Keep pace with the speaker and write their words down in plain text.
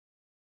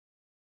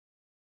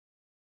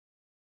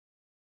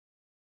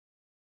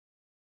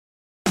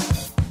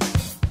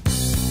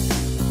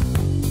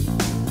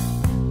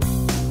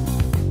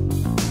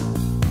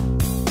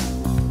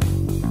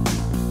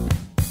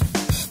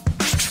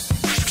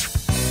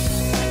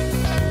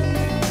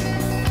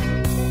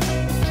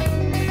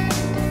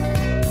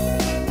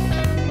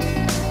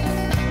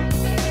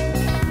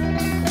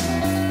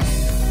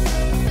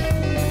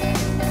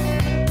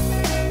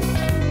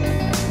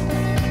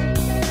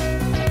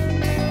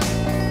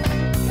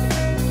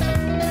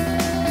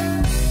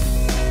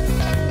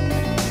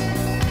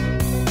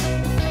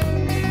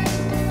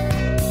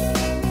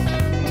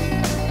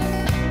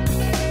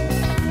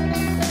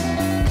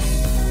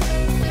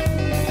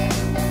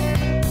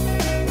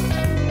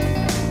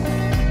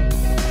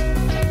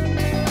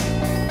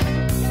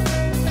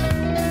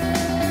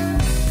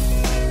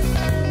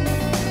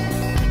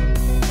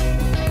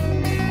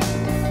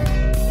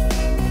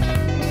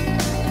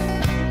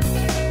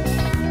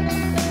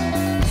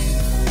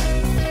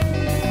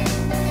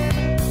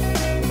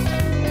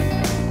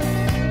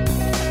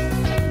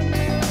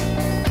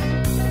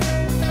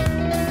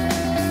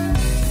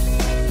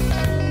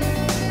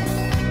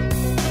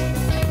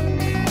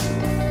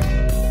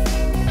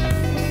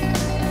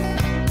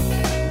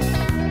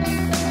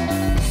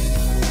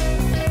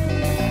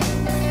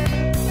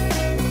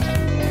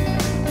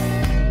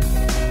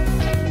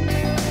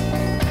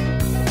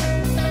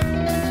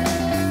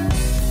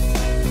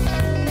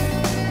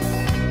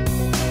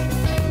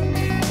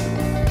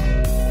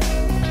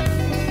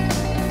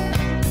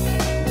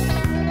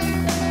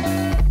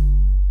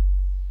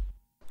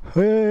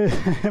Hey,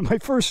 my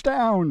first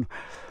down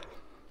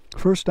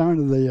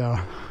of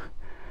the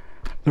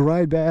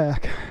ride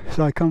back.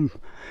 So I come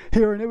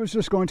here and it was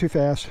just going too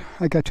fast.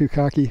 I got too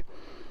cocky.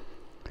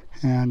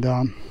 And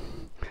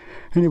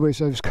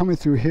anyways, I was coming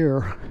through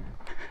here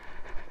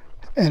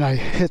and I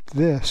hit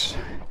this.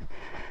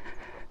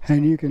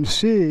 And you can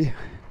see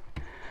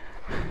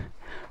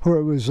where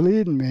it was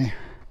leading me.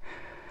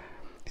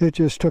 It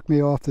just took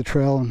me off the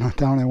trail and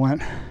down I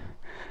went.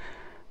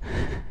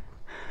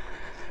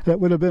 That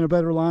would have been a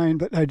better line,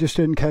 but I just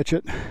didn't catch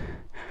it.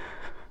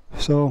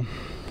 So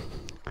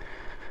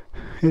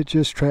it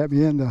just trapped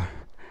me in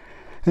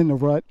the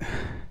rut.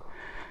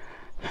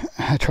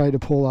 I tried to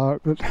pull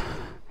out, but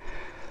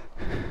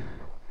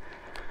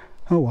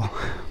oh well.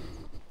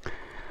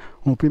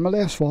 Won't be my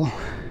last fall.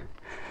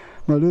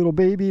 My little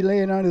baby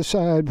laying on his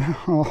side.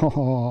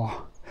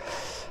 Oh,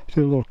 did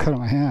a little cut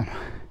on my hand.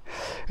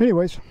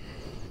 Anyways,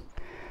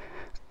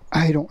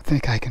 I don't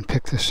think I can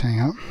pick this thing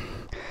up.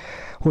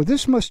 Well,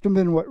 this must have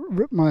been what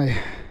ripped my...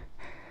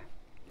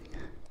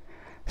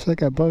 It's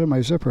like I blood in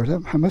my zipper.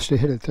 I must have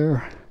hit it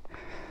there.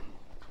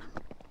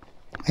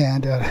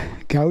 And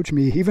gouged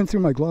me, even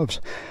through my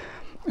gloves.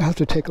 I'll have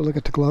to take a look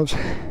at the gloves.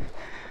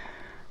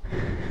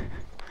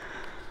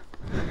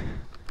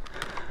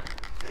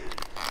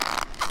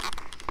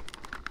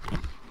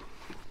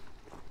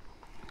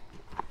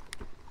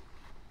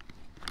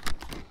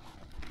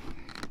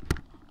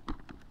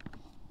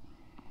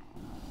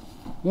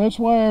 That's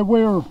why I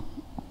wear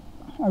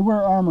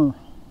armor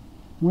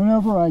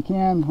whenever I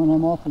can when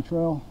I'm off the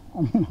trail.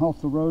 I mean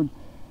off the road,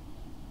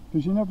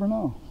 because you never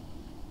know.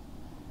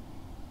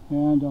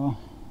 And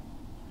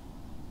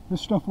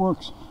this stuff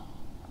works.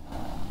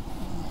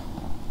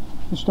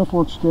 This stuff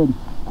works good.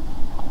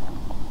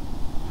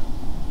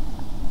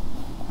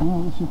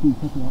 Let's see if we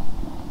can pick it up.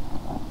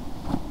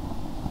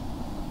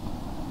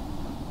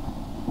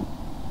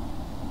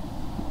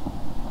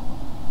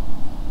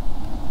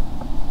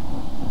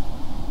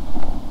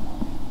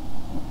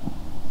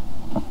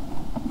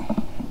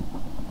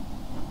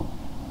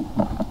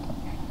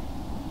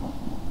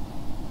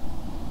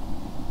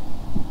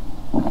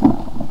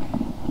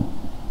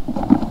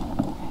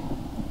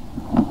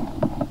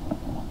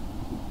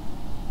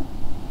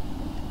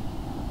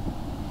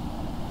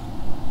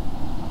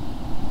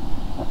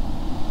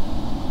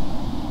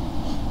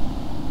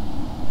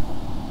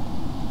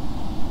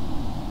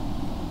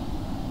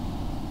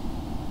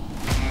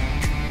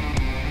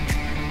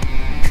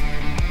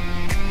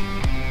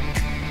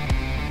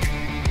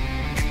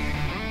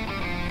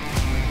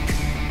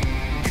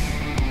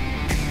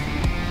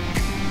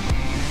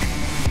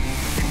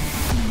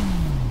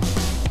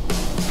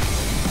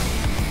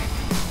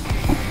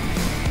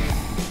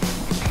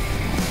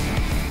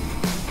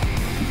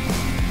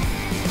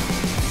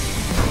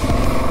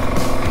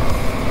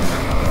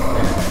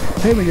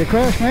 Hey, when you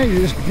crash, man,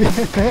 you just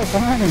get back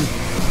on and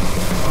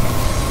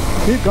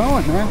keep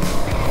going, man.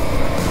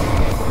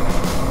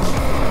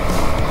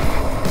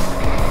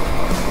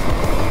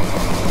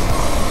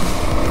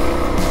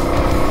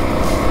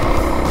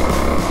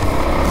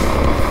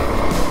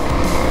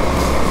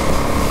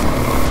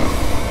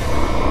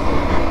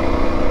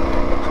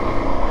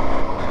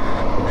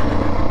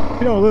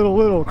 You know, a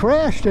little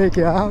crash take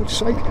you out.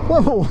 It's like,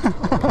 whoa.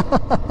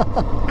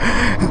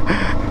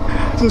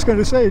 I was just going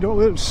to say, don't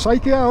let it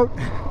psych you out.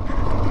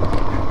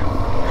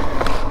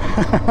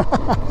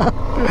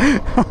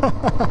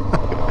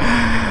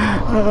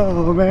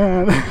 Oh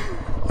man,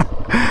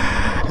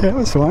 that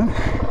was fun.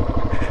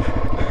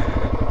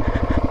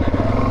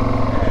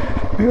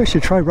 Maybe I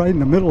should try right in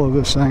the middle of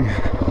this thing.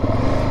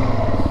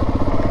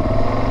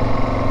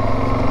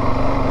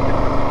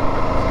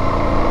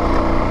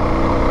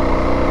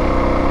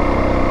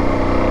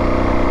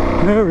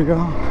 There we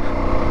go.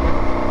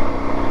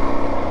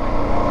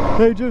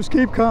 They just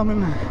keep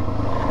coming.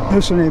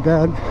 This one ain't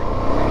bad.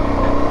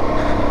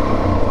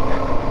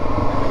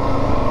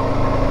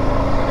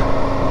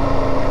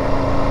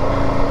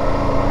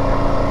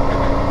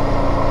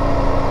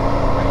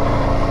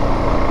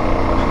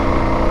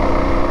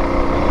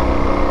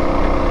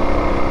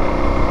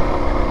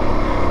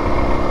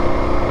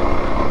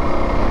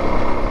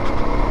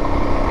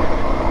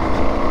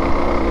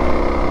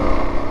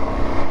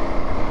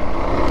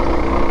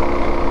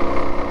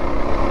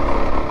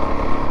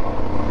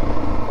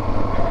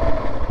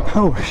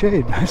 Oh,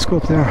 shade. Let's go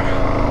up there.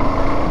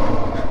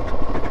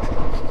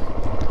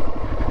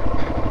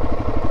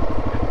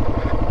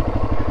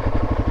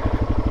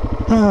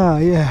 Ah,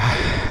 yeah.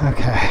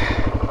 Okay.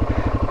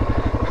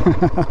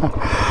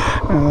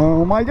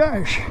 Oh my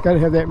gosh. Gotta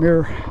have that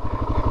mirror.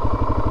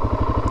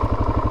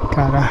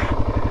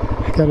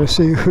 Gotta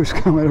see who's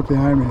coming up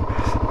behind me.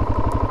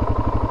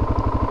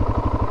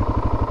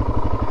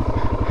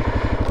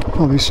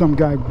 Probably some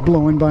guy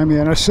blowing by me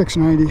on a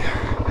 690.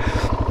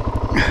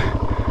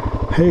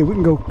 Hey, we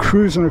can go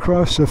cruising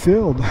across the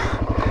field.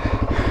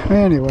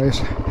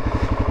 Anyways,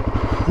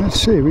 let's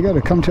see. We got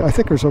to come to, I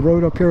think there's a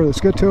road up here. Let's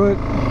get to it.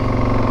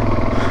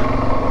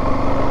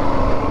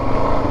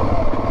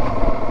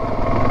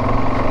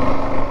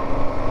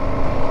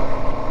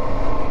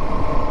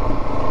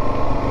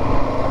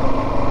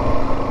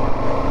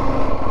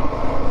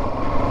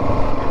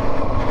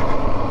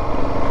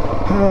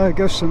 I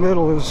guess the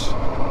middle is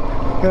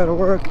gotta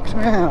work.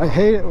 Man, I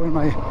hate it when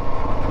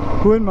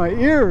my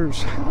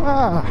ears.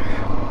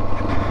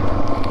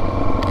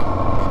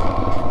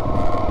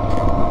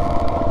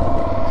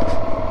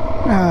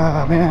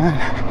 Man.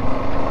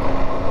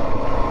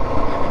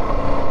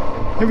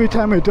 Every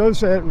time it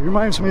does that, it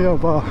reminds me of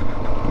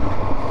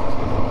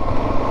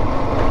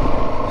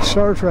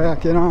Star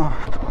Trek, you know.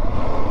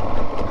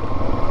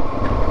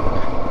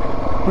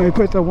 When you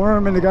put the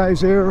worm in the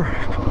guy's ear.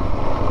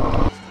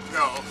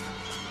 No.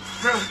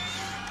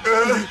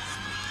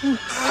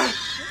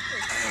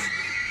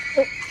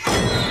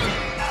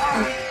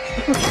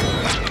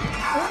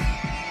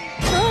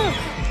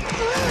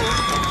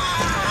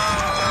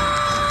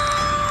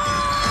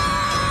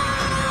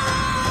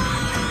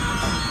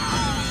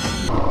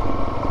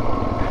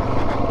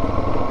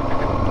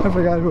 I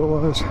forgot who it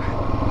was.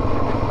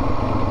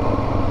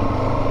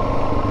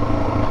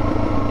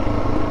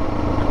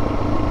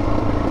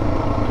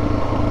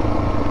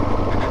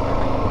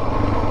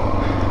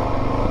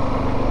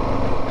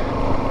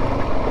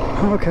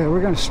 Okay,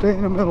 we're going to stay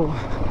in the middle.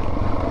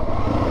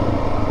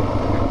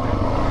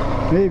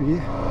 Maybe.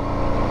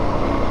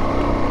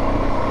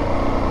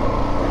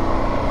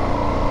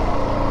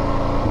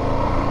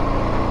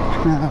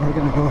 Nah, we're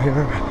going to go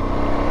here.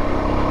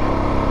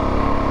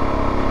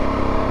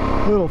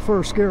 Little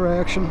first gear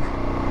action.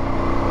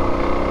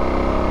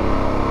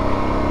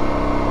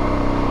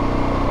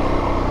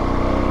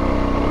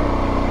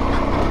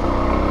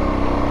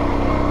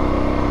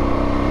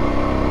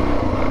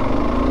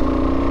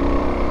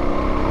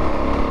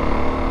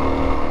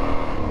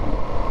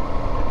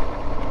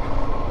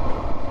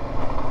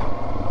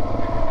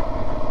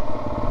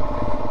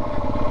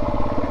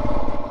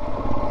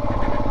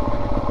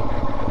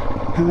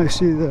 And I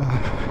see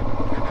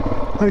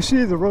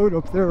the road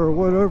up there, or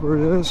whatever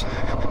it is.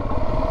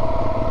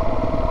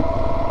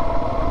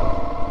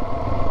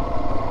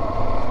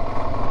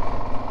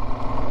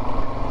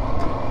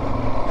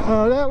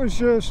 That was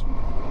just,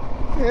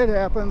 it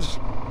happens.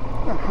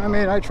 I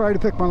mean, I try to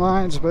pick my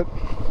lines, but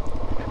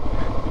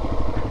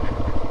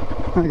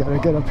I gotta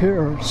get up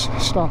here and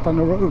stop on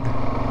the road.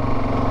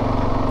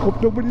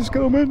 Hope nobody's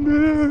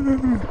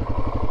coming.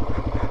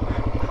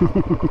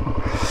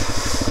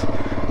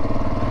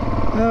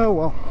 Oh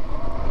well.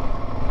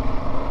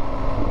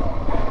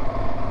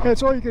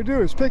 That's all you can do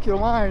is pick your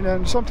line,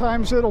 and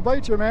sometimes it'll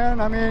bite you, man.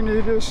 I mean,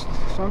 you just,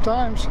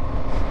 sometimes.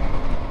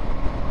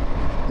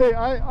 Hey,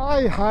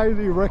 I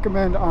highly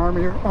recommend armor.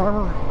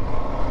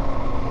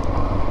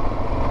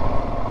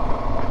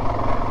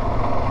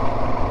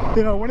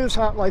 You know, when it's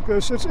hot like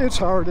this, it's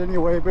hard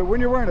anyway, but when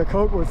you're wearing a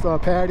coat with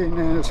padding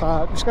and it's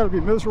hot, it's got to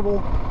be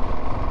miserable.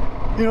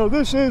 You know,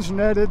 this is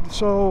netted,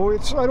 so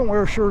I don't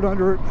wear a shirt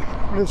under it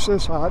when it's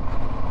this hot.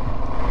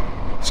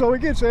 So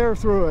it gets air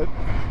through it.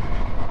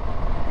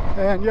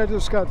 And yet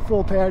it's got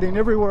full padding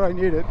everywhere I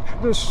need it.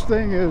 This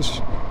thing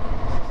has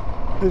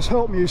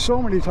helped me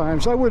so many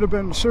times. I would have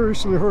been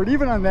seriously hurt.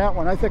 Even on that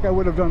one, I think I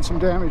would have done some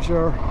damage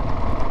there.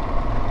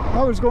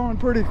 I was going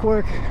pretty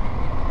quick.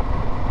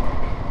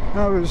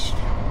 I was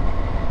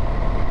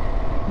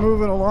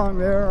moving along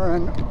there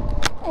and...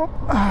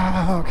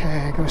 Oh,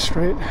 okay, go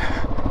straight.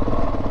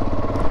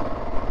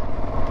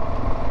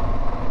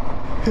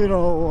 You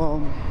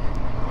know,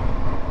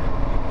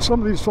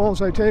 some of these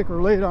falls I take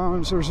are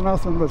lay-downs. There's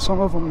nothing, but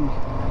some of them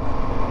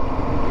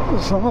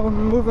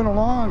moving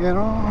along, you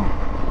know.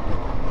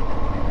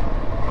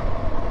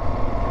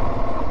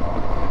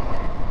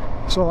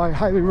 So I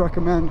highly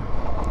recommend.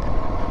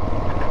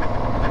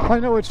 I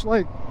know it's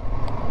like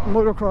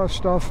motocross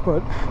stuff,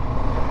 but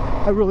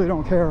I really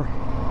don't care.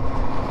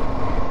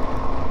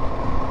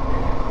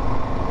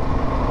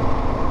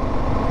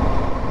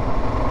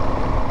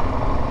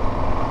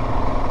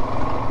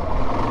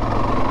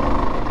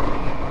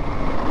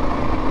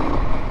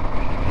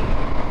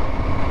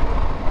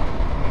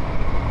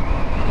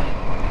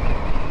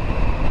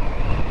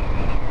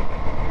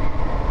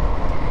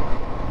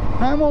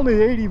 I'm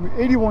only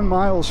 81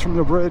 miles from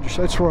the bridge.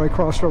 That's where I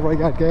crossed over. I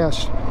got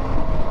gas.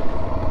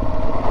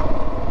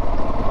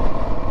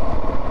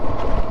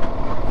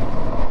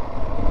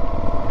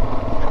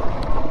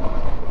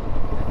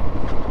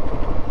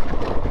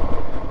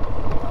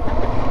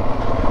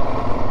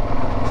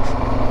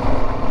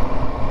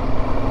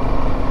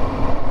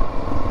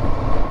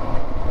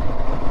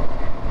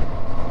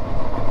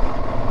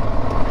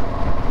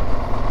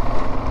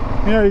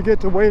 You know, you get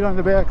the weight on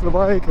the back of the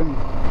bike, and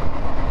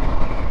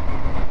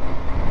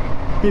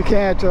you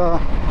can't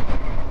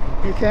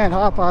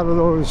hop out of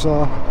those.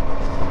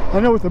 I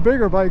know with the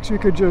bigger bikes you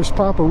could just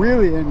pop a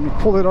wheelie and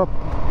pull it up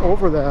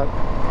over that.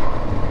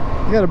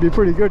 You got to be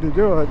pretty good to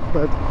do it,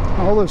 but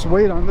all this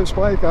weight on this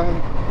bike,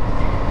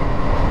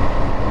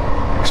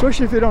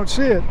 especially if you don't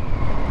see it,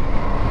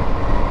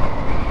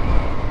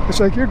 it's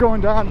like you're going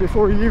down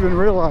before you even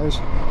realize.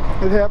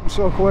 It happens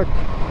so quick.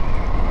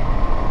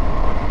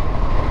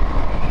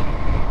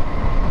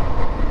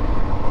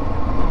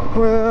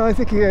 Well, I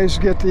think you guys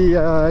get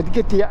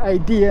the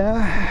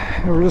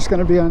idea. We're just going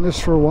to be on this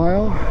for a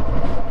while.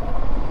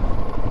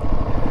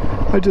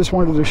 I just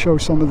wanted to show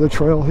some of the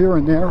trail here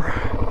and there.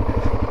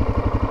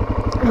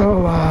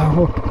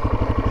 Oh,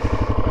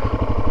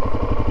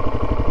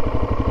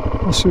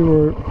 we'll see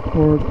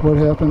what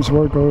happens,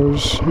 where it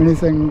goes.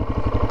 Anything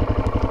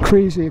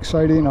crazy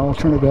exciting, I'll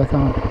turn it back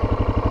on.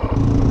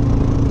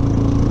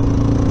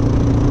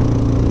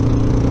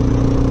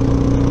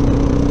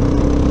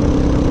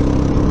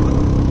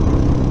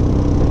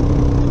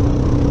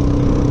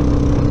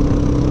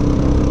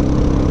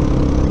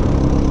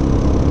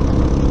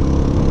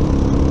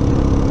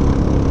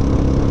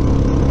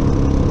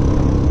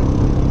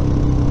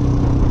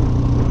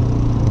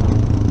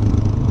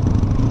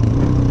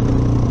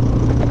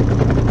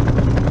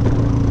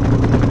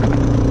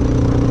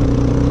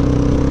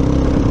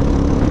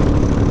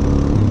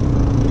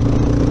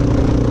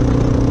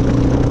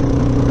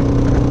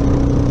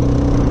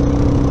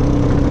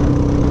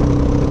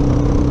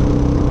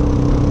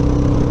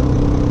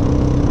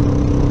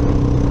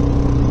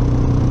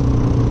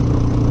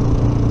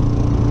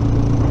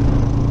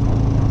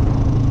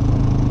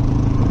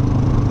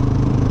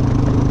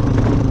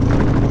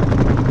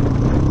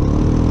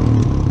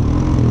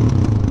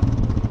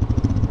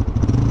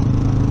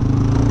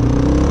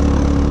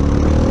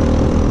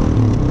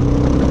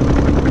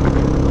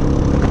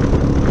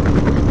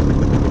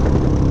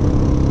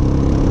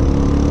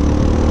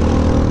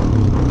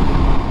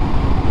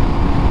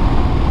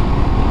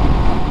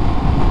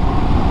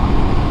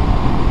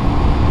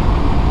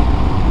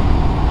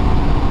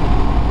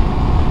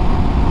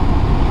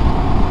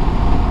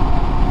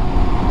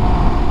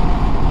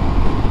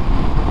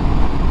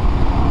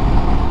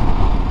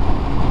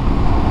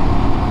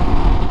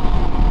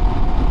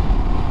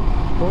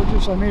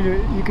 I mean,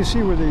 you can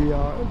see where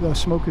the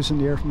smoke is in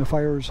the air from the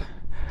fires.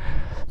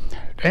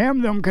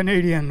 Damn them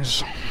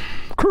Canadians!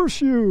 Curse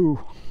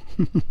you!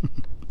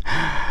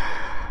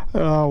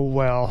 Oh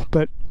well,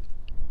 but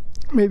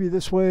maybe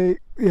this way.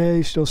 Yeah,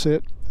 you still see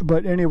it.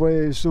 But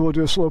anyways, we'll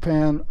do a slow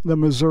pan. The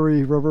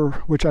Missouri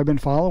River, which I've been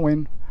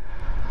following.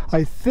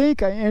 I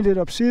think I ended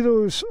up, see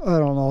those? I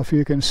don't know if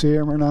you can see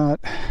them or not.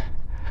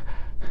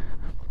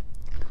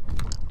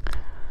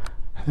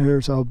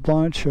 There's a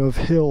bunch of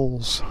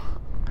hills.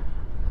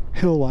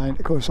 Hill line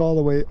that goes all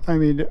the way. I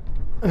mean,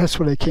 that's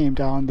where they came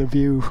down the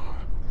view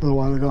a little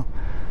while ago.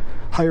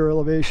 Higher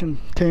elevation,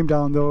 came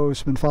down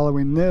those, been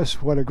following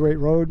this. What a great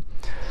road.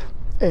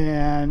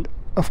 And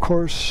of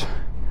course,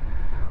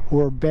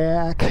 we're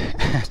back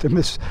to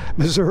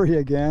Missouri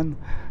again.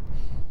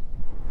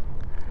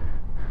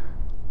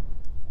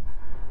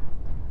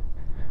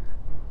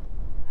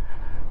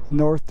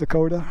 North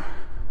Dakota,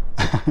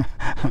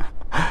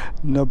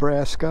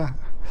 Nebraska.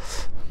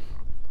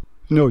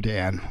 No,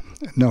 Dan.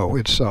 No,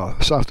 it's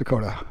South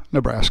Dakota,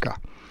 Nebraska.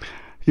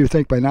 You'd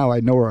think by now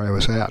I'd know where I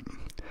was at.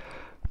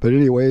 But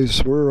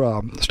anyways,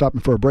 we're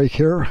stopping for a break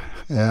here,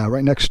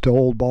 right next to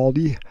Old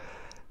Baldy.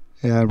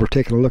 And we're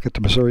taking a look at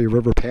the Missouri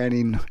River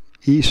panning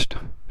east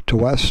to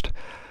west.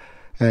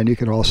 And you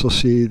can also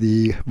see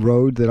the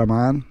road that I'm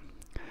on.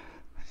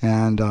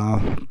 And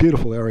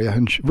beautiful area,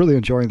 and really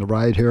enjoying the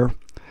ride here.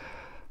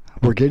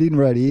 We're getting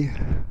ready.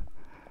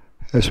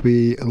 As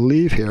we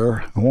leave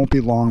here, it won't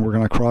be long, we're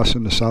going to cross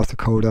into South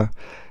Dakota,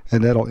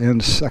 and that'll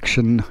end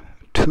section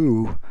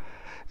 2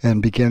 and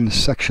begin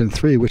section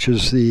 3, which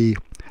is the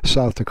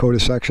South Dakota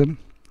section.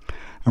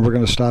 And we're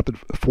going to stop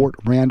at Fort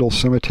Randall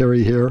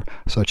Cemetery here,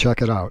 so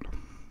check it out.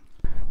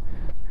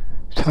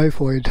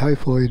 Typhoid,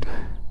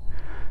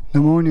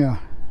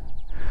 pneumonia,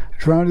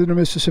 drowned in the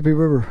Mississippi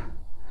River,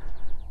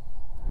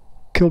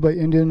 killed by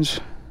Indians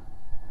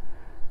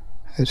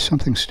at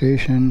something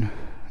station,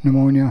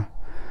 pneumonia.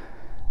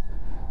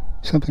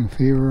 Something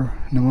fever,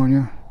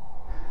 pneumonia,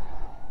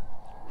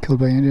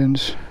 killed by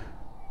Indians,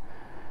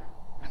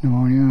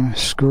 pneumonia,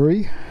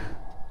 scurry,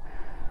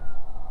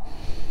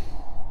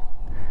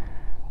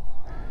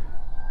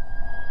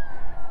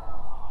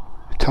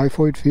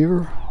 typhoid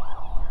fever,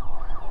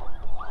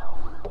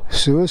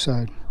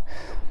 suicide,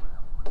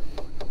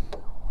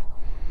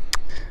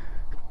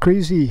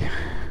 crazy,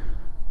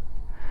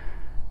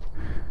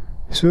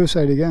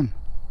 suicide again,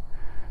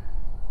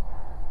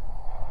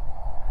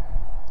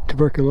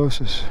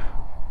 tuberculosis.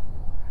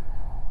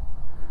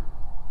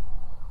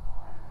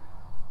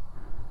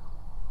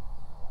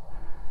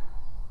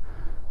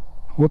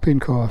 Whooping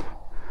cough,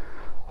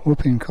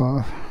 whooping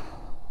cough.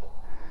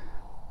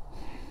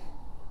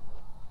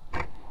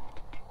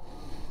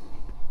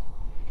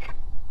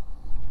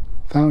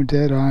 Found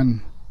dead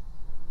on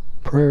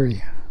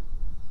prairie.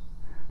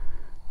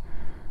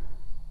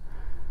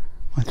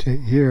 What's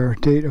it? Year,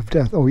 date of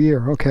death. Oh,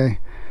 year, okay.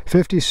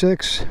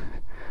 56.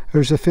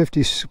 There's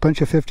a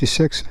bunch of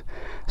 56.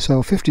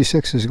 So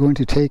 56 is going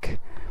to take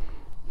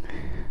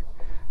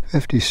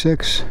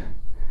 56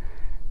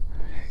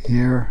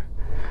 year.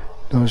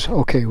 Those,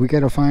 okay, we got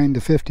to find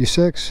the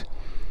 56,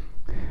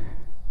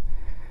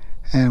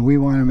 and we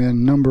want them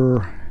in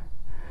number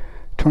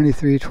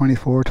 23,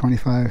 24,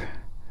 25,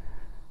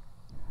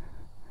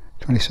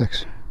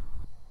 26.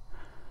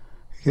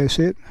 You guys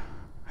see it?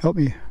 Help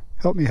me,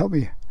 help me, help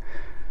me.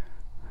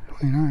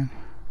 29,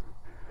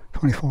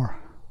 24,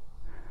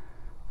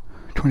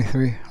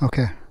 23.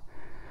 Okay.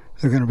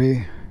 They're going to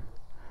be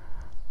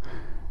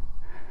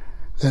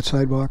that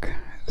sidewalk,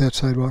 that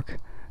sidewalk,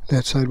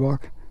 that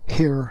sidewalk,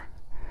 here,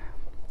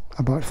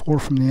 about 4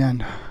 from the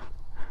end.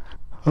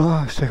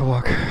 Oh, let's take a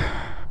walk.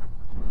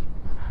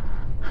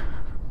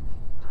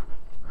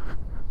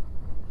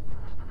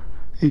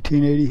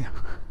 $18.80.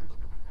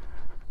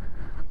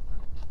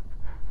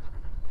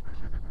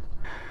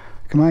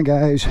 Come on,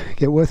 guys,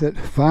 get with it.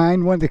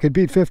 Find one that could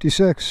beat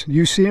 56.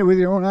 You've seen it with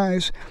your own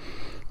eyes.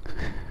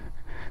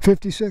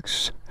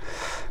 56.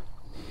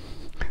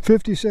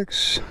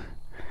 56.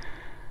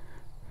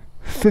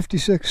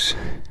 56.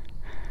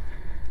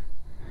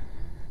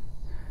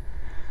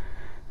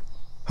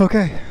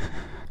 Okay.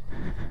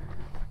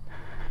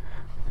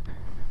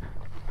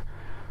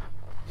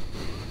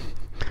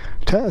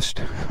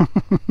 Test.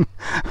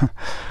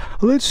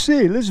 Let's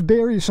see. Let's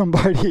bury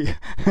somebody.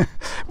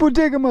 We'll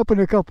dig them up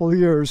in a couple of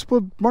years.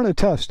 We'll run a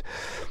test.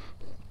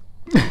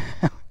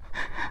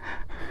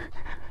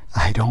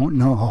 I don't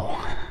know.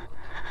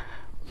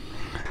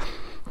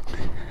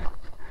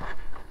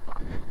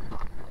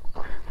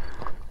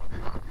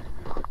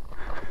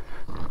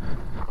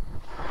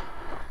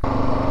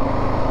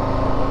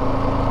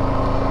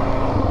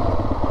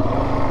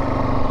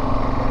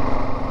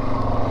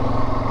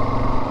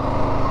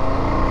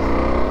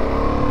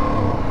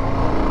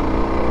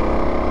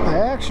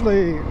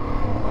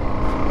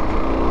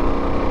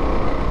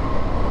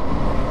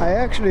 I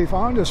actually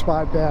found a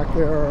spot back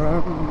there.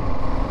 I'm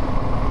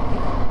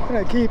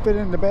gonna keep it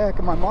in the back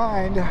of my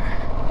mind. I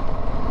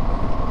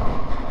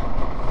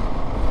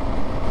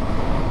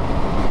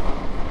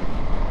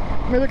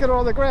mean, look at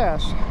all the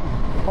grass.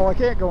 Oh, I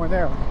can't go in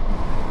there.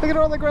 Look at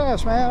all the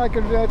grass, man. I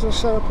could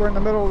just set up in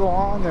the middle of the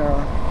lawn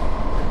there.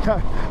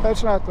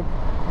 That's not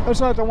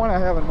the one I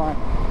have in mind.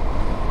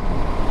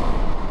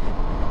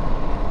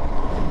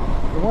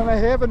 The one I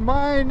have in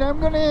mind, I'm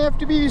going to have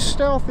to be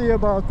stealthy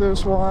about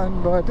this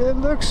one, but it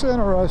looks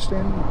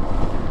interesting.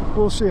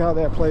 We'll see how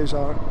that plays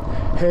out.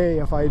 Hey,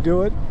 if I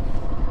do it,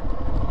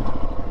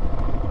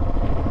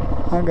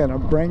 I'm going to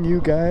bring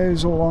you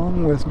guys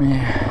along with me.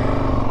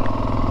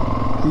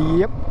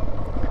 Yep.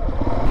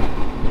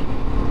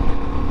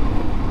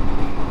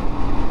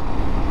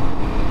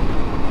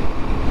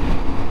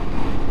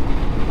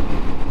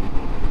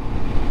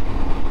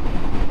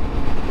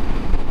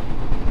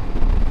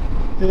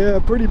 Yeah,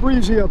 pretty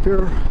breezy up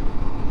here.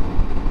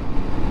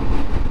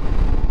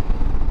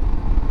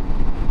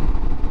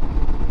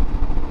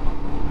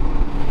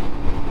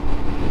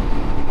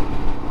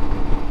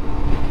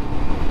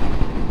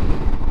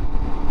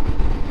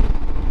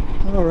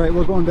 All right,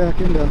 we're going back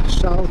into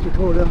South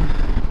Dakota.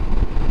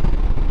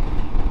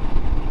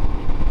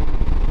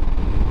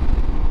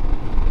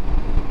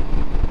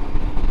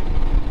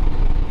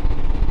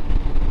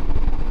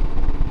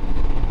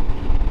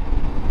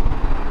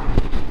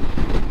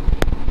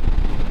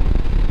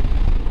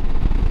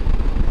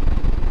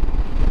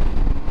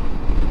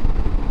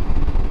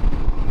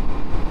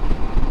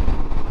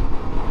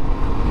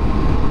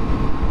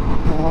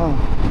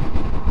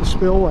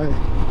 Spillway.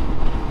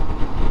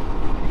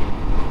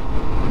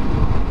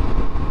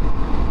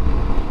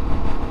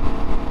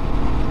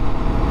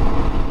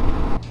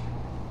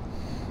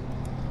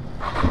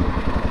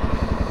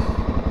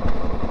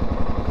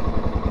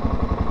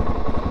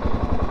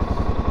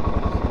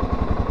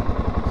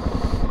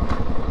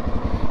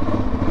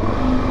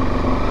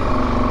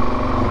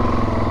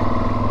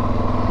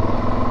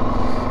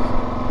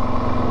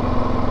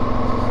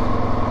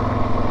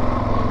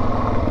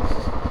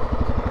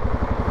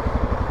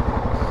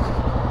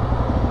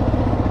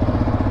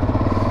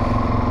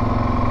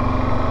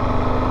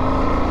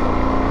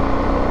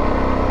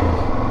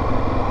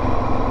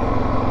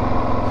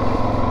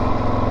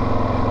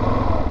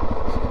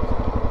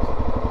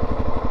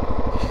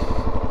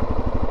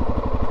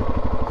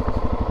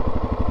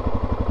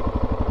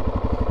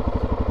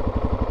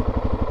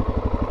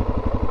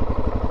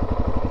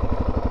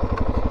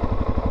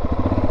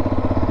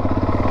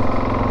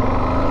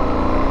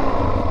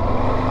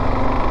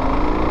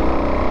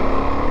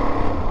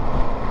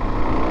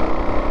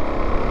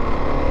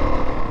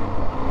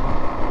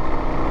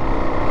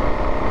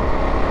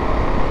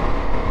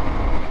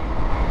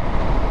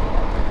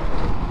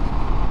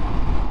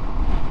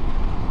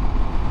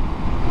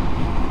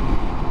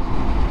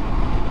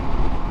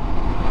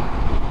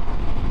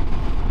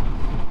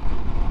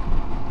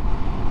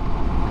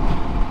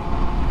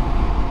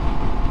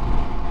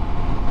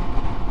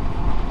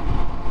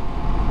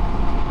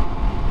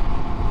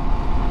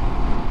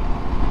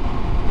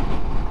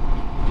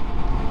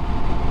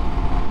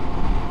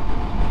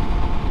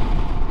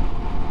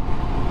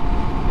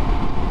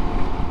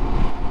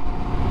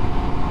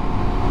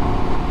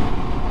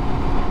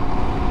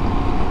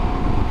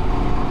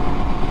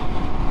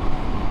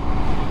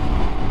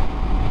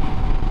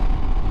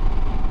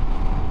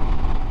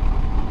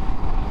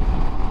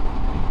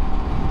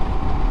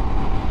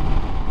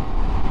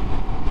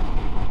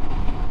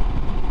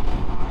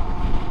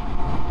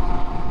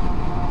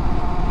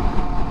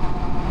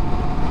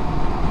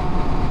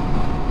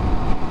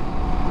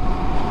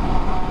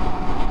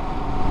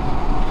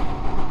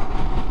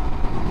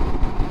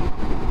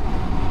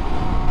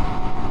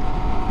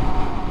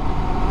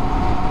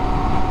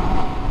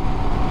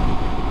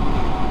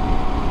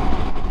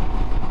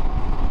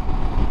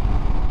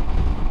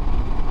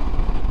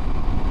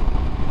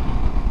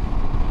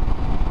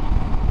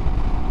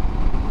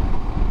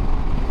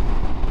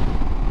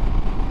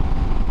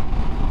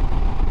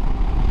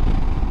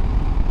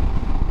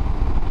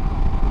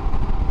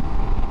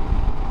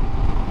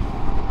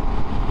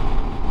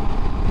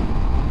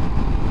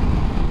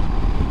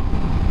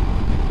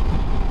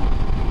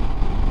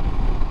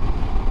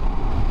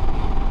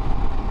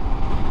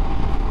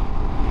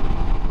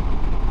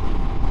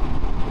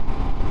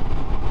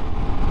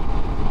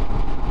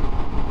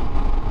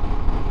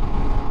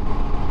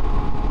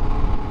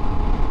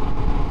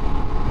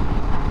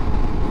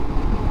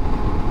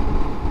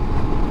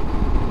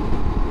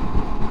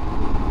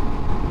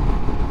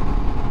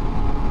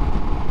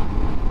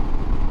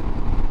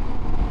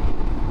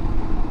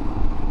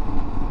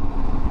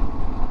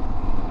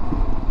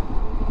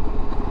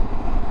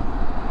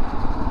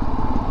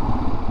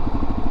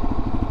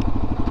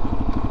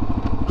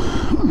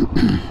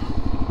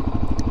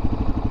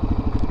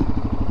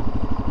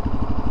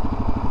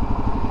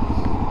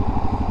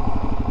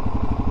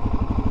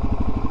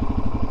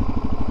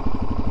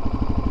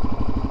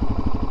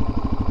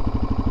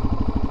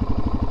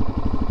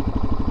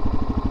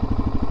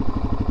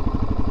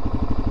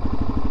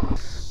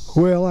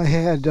 Well, I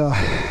had a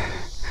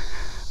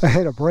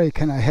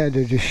break and I had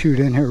to just shoot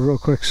in here real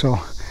quick, so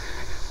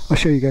I'll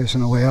show you guys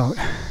on the way out.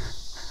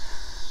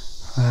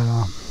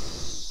 I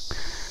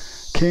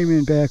came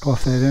in back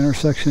off that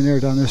intersection there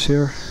down this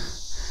here,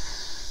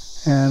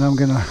 and I'm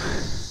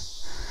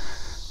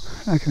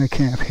not gonna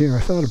camp here. I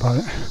thought about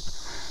it.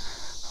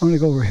 I'm gonna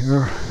go over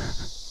here,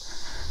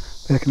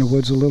 back in the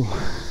woods a little.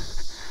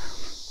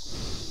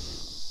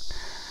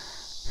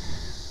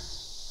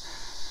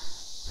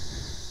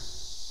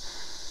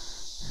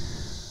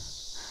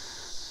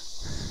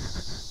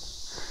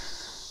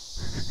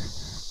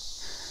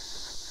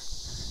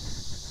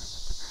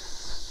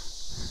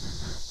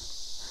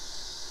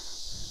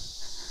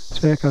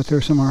 Back out there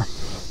somewhere.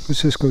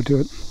 Let's just go do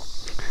it.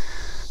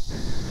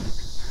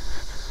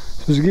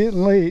 So it's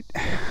getting late,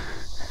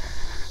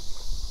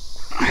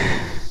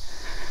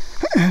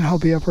 and I'll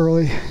be up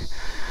early.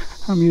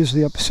 I'm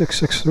usually up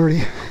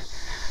 6:30,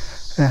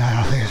 and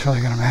I don't think it's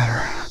really gonna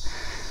matter.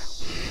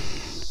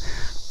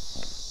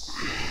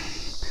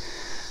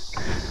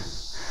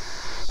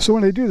 So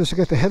when I do this, I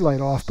got the headlight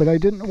off, but I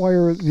didn't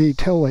wire the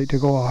tail light to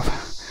go off,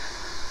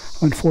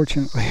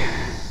 unfortunately.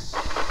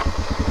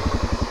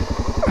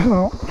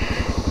 So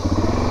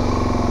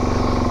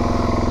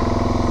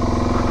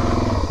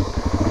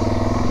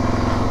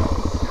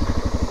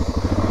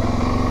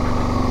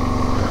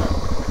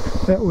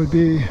that would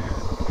be,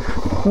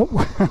 oh,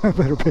 I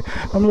better pay.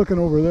 I'm looking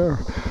over there.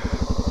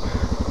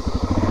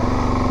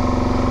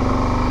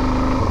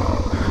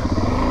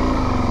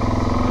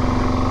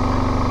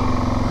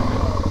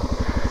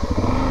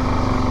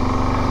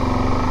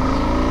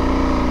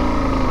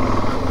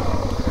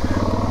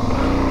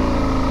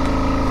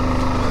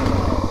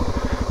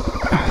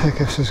 I think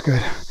this is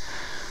good.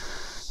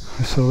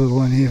 It's a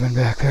little uneven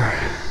back there.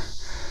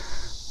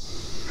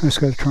 I just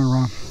got to turn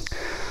around.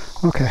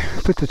 Okay,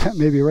 put the tent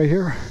maybe right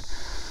here.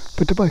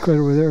 Put the bike right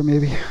over there,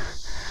 maybe.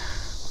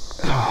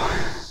 So.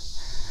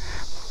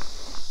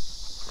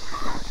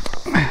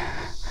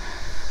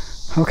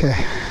 Okay.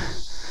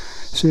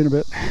 See you in a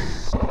bit.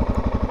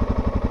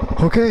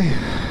 Okay.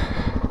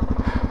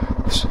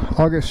 It's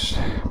August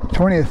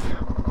 20th.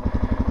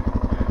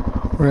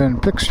 We're in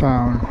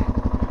Pickstown.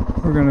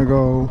 We're gonna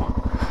go.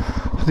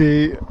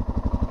 The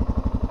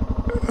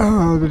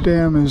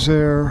dam is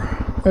there.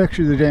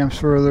 Actually, the dam's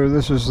further.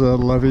 This is the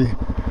levee.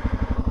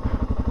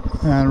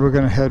 And we're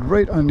going to head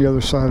right on the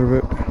other side of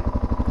it,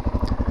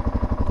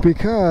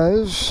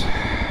 because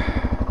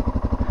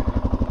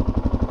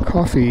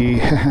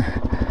coffee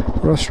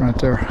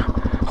restaurant there.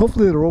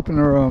 Hopefully they're open,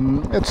 or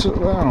it's, I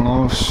don't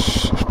know,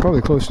 it's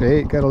probably close to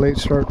 8. Got a late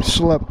start.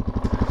 Slept,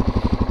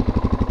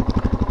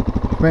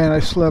 man, I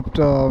slept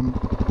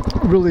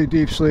really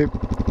deep sleep,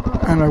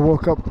 and I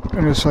woke up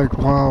and it's like,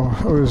 wow,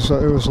 it was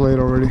late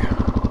already.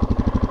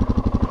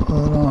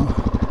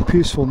 But,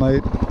 peaceful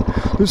night.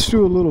 Let's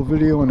do a little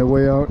video on the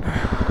way out.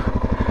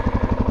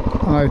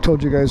 I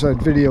told you guys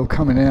I'd video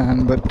coming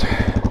in, but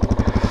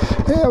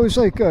yeah, it was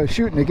like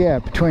shooting a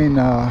gap between you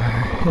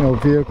know,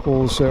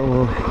 vehicles that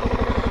were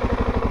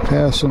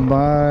passing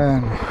by,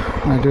 and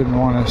I didn't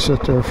want to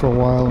sit there for a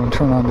while and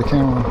turn on the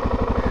camera.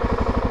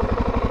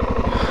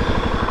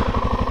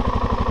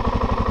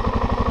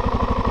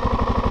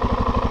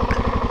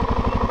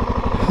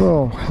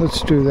 So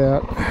let's do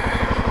that,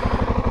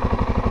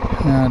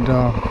 and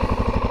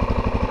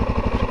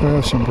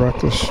have some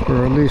breakfast,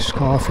 or at least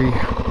coffee.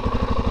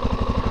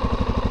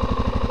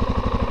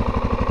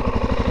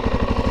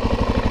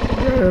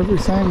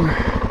 Everything,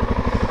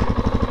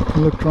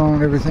 looked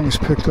around, everything's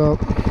picked up.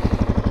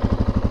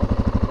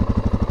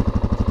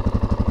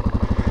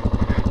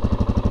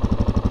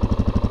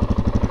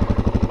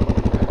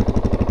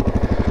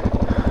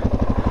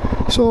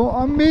 So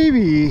I'm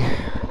maybe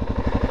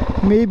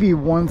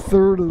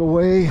 1/3 of the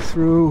way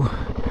through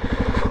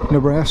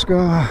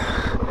Nebraska.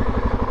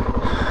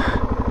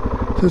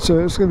 It's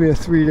going to be a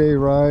 3-day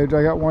ride.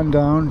 I got 1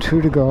 down,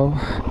 2 to go.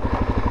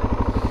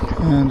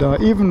 And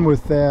even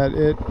with that,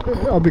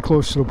 I'll be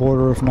close to the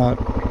border, if not.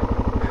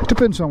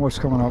 Depends on what's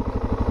coming up.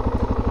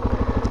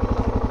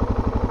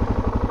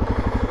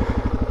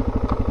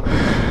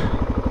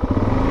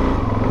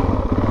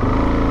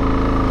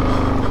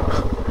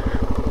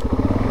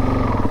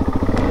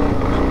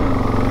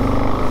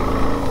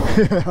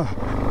 Yeah.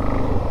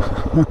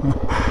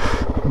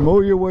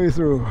 Mow your way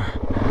through.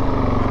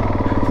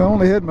 If I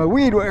only had my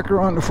weed whacker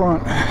on the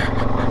front.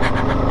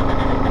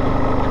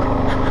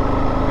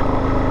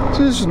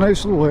 This is a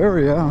nice little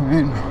area, I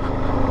mean.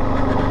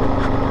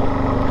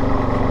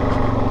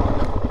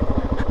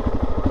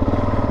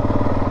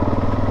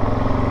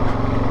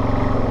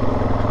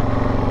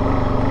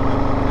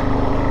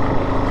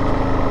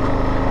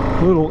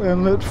 Little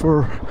inlet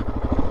for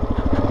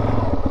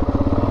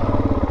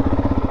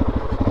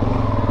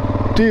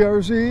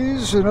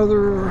Rsynproductions and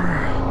other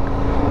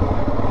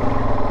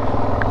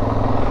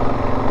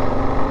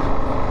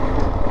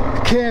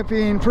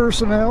camping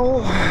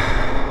personnel.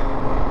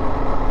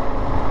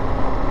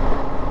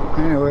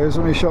 Anyways,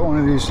 let me shut one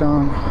of these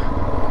down.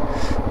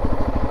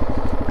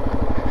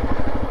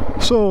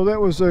 So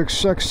that was a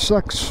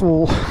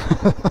successful.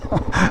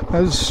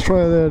 Let's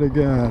try that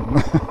again.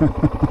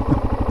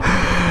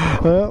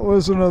 That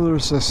was another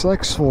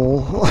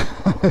successful.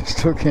 I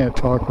still can't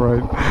talk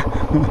right.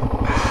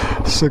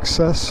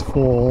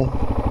 Successful.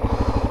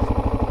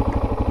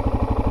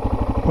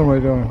 What am I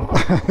doing?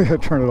 I gotta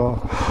turn it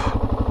off.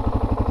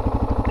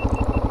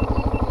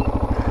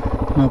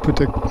 I'll put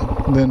the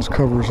lens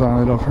covers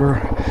on it up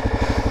here.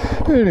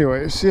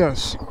 Anyways,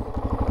 yes.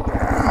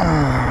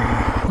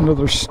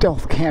 Another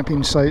stealth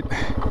camping site.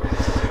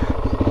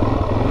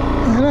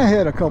 And I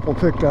had a couple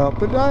picked up,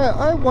 but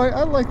I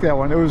like that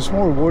one. It was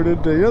more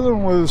wooded. The other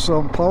one was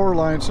power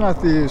lines,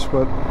 not these,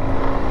 but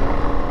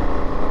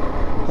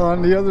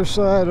on the other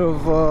side of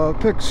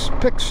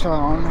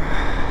Pickstown.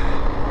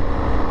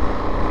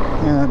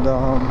 And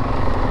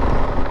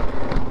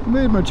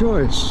made my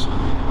choice.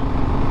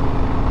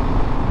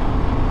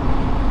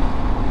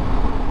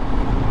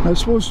 It's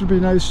supposed to be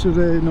nice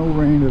today, no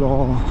rain at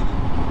all.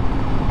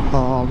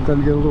 I'm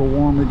gonna get a little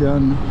warm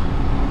again.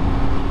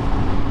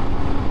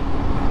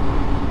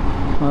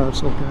 Oh,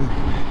 that's okay.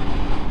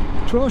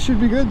 Trail should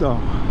be good though.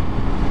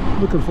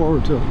 Looking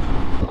forward to it.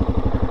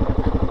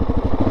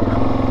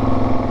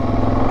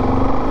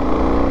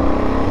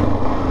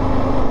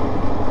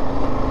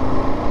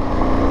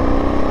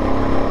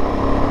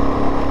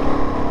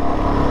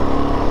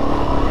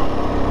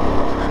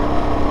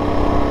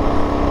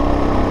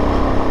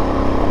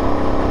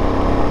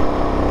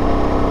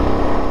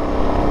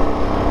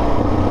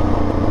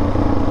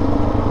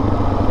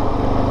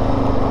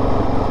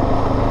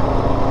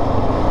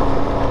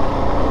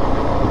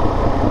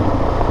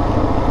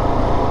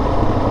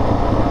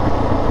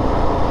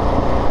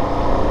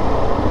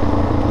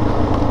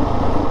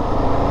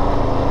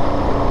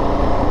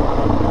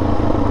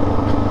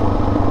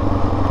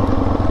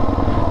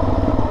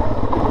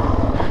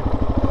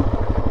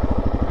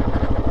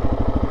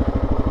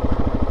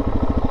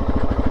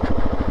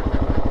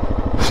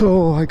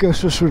 So I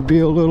guess this would be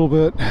a little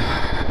bit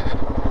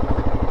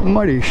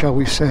muddy, shall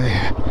we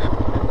say.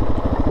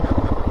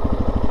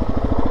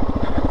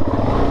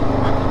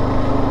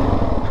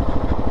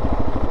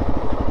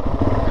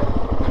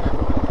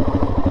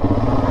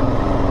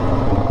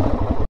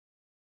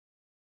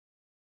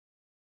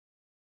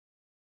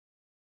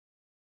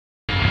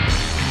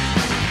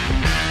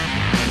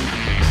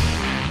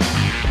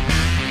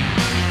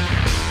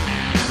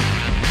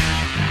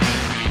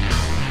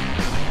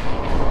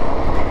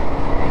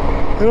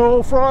 You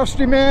know,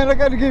 Frosty, man, I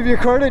got to give you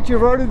credit.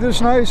 You've ordered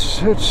this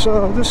nice. It's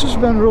this has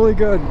been really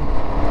good.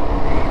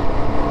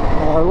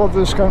 I love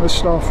this kind of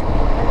stuff.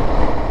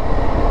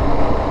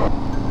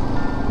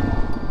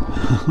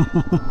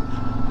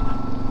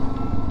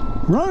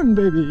 Run,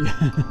 baby!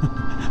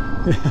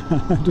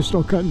 Yeah, just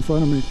don't cut in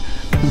front of me.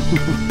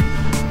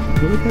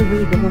 What if I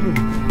hear a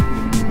dog?